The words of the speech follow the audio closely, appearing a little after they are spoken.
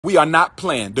We are not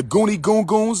playing. The Goonie Goon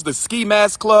Goons, the Ski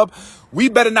Mask Club, we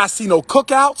better not see no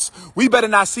cookouts. We better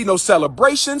not see no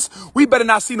celebrations. We better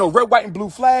not see no red, white, and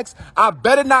blue flags. I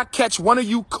better not catch one of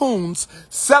you coons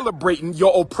celebrating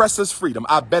your oppressor's freedom.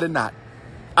 I better not.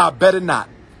 I better not.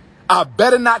 I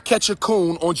better not catch a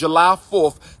coon on July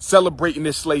 4th celebrating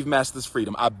this slave master's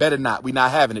freedom. I better not. We're not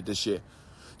having it this year.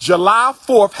 July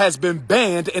 4th has been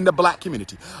banned in the black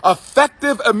community.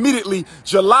 Effective immediately,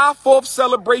 July 4th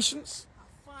celebrations.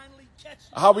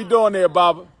 How we doing there,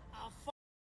 Baba?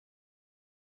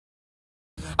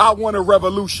 I want a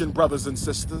revolution, brothers and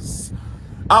sisters.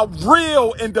 A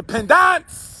real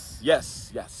independence.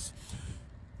 Yes, yes.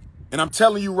 And I'm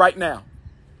telling you right now,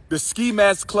 the Ski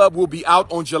Mask Club will be out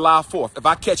on July 4th. If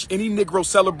I catch any Negro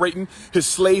celebrating his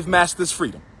slave master's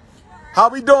freedom. How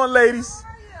we doing, ladies?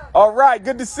 All right,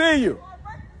 good to see you.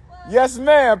 Yes,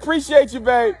 ma'am. Appreciate you,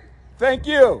 babe. Thank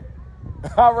you.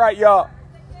 All right, y'all.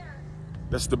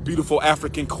 That's the beautiful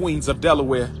African queens of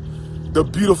Delaware. The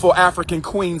beautiful African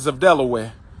queens of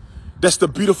Delaware. That's the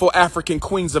beautiful African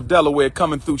queens of Delaware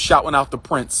coming through shouting out the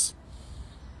prince.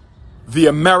 The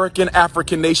American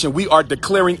African nation. We are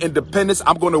declaring independence.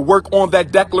 I'm going to work on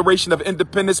that Declaration of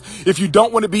Independence. If you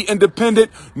don't want to be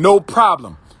independent, no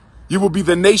problem. You will be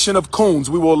the nation of coons.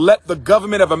 We will let the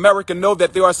government of America know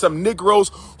that there are some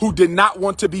Negroes who did not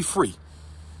want to be free.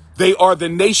 They are the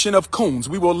nation of coons.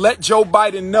 We will let Joe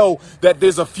Biden know that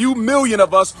there's a few million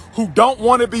of us who don't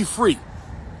want to be free.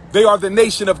 They are the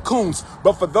nation of coons.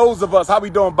 But for those of us, how we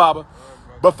doing, Baba?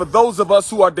 But for those of us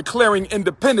who are declaring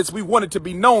independence, we want it to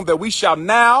be known that we shall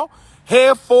now,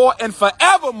 herefore, and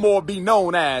forevermore be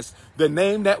known as the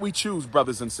name that we choose,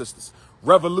 brothers and sisters.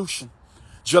 Revolution.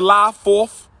 July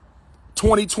 4th,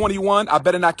 2021. I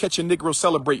better not catch a Negro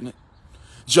celebrating it.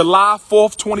 July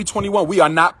 4th, 2021. We are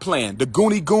not playing. The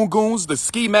Goonie Goon Goons, the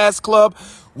Ski Mask Club.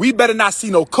 We better not see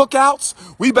no cookouts.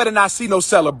 We better not see no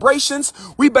celebrations.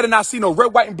 We better not see no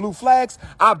red, white, and blue flags.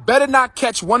 I better not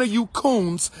catch one of you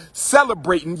coons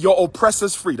celebrating your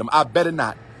oppressor's freedom. I better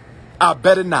not. I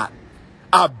better not.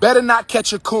 I better not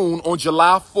catch a coon on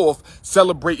July 4th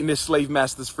celebrating this slave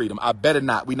master's freedom. I better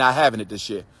not. We're not having it this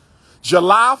year.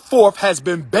 July 4th has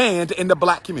been banned in the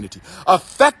black community.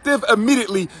 Effective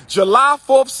immediately, July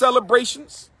 4th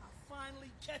celebrations.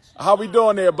 How we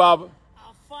doing there, Baba?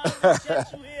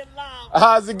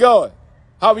 How's it going?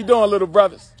 How we doing, little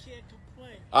brothers?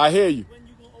 I hear you.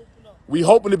 We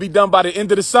hoping to be done by the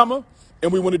end of the summer,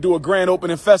 and we want to do a grand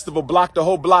opening festival, block the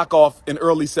whole block off in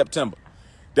early September.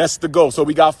 That's the goal. So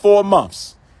we got 4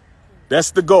 months. That's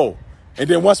the goal. And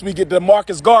then once we get the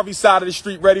Marcus Garvey side of the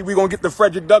street ready, we're going to get the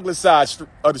Frederick Douglass side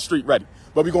of the street ready.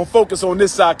 But we're going to focus on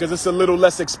this side because it's a little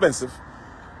less expensive,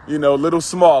 you know, a little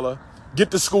smaller. Get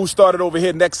the school started over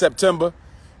here next September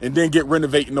and then get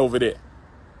renovating over there.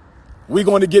 We're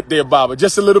going to get there, Baba.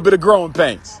 Just a little bit of growing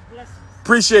pains.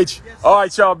 Appreciate you. All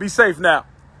right, y'all. Be safe now.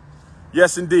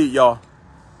 Yes, indeed, y'all.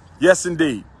 Yes,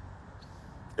 indeed.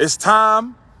 It's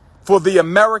time for the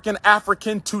American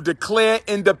African to declare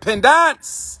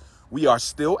independence. We are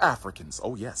still Africans.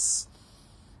 Oh, yes.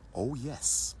 Oh,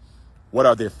 yes. What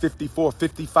are there, 54,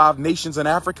 55 nations in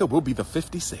Africa? We'll be the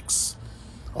 56.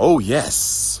 Oh,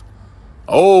 yes.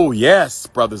 Oh, yes,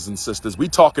 brothers and sisters. We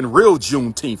talking real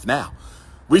Juneteenth now.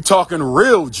 We talking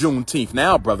real Juneteenth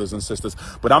now, brothers and sisters.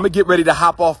 But I'm going to get ready to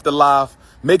hop off the live.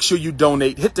 Make sure you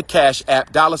donate. Hit the Cash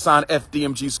App,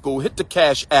 $FDMG School. Hit the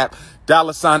Cash App,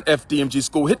 $FDMG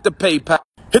School. Hit the PayPal.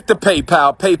 Hit the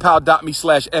PayPal,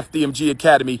 paypal.me/FDMG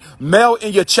Academy. Mail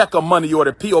in your check or money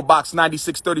order, P.O. Box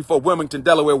 9634, Wilmington,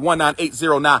 Delaware,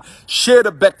 19809. Share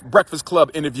the Breakfast Club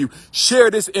interview.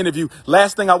 Share this interview.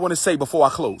 Last thing I want to say before I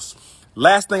close.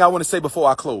 Last thing I want to say before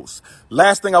I close.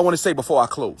 Last thing I want to say before I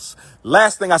close.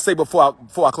 Last thing I say before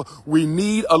I close. We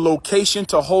need a location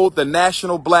to hold the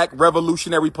National Black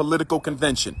Revolutionary Political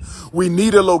Convention. We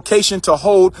need a location to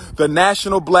hold the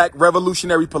National Black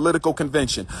Revolutionary Political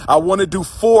Convention. I want to do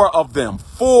 4 of them.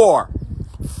 4.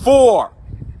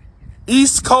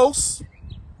 East Coast,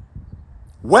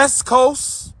 West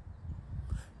Coast,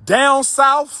 down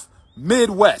South,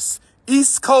 Midwest.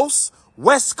 East Coast,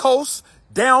 West Coast,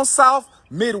 down South,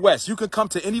 Midwest. You can come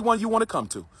to anyone you want to come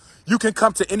to. You can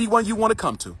come to anyone you want to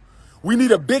come to. We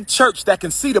need a big church that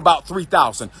can seat about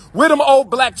 3,000. Where them old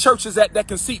black churches at that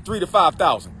can seat 3,000 to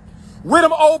 5,000? Where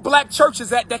them old black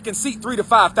churches at that can seat 3,000 to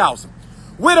 5,000?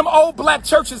 Where them old black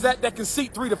churches at that can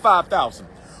seat 3,000 to 5,000?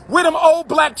 Where them old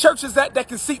black churches at that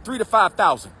can seat 3,000 to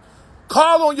 5,000?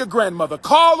 Call on your grandmother.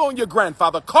 Call on your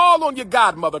grandfather. Call on your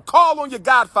godmother. Call on your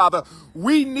godfather.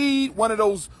 We need one of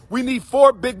those. We need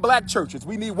 4 big black churches.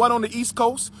 We need one on the East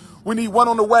Coast. We need one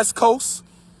on the West Coast.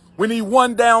 We need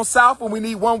one down south and we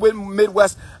need one with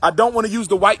Midwest. I don't want to use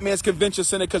the white man's convention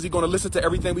center because he's going to listen to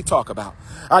everything we talk about.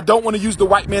 I don't want to use the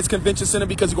white man's convention center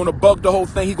because he's going to bug the whole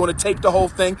thing. He's going to take the whole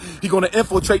thing. He's going to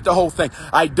infiltrate the whole thing.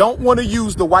 I don't want to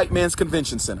use the white man's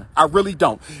convention center. I really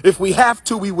don't. If we have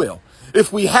to, we will.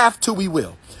 If we have to, we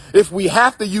will. If we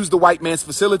have to use the white man's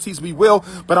facilities, we will.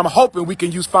 But I'm hoping we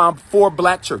can find 4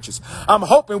 black churches. I'm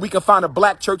hoping we can find a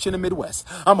black church in the Midwest.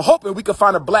 I'm hoping we can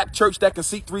find a black church that can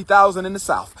seat 3,000 in the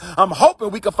South. I'm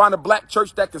hoping we can find a black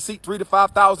church that can seat 3,000 to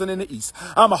 5,000 in the East.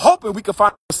 I'm hoping we can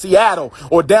find Seattle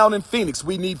or down in Phoenix.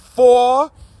 We need 4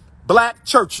 black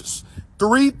churches,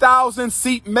 3,000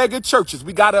 seat mega churches.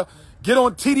 We got to get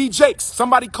on TD Jakes.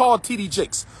 Somebody call TD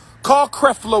Jakes. Call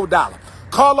Creflo Dollar.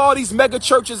 Call all these mega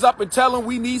churches up and tell them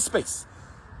we need space.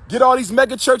 Get all these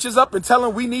mega churches up and tell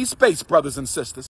them we need space, brothers and sisters.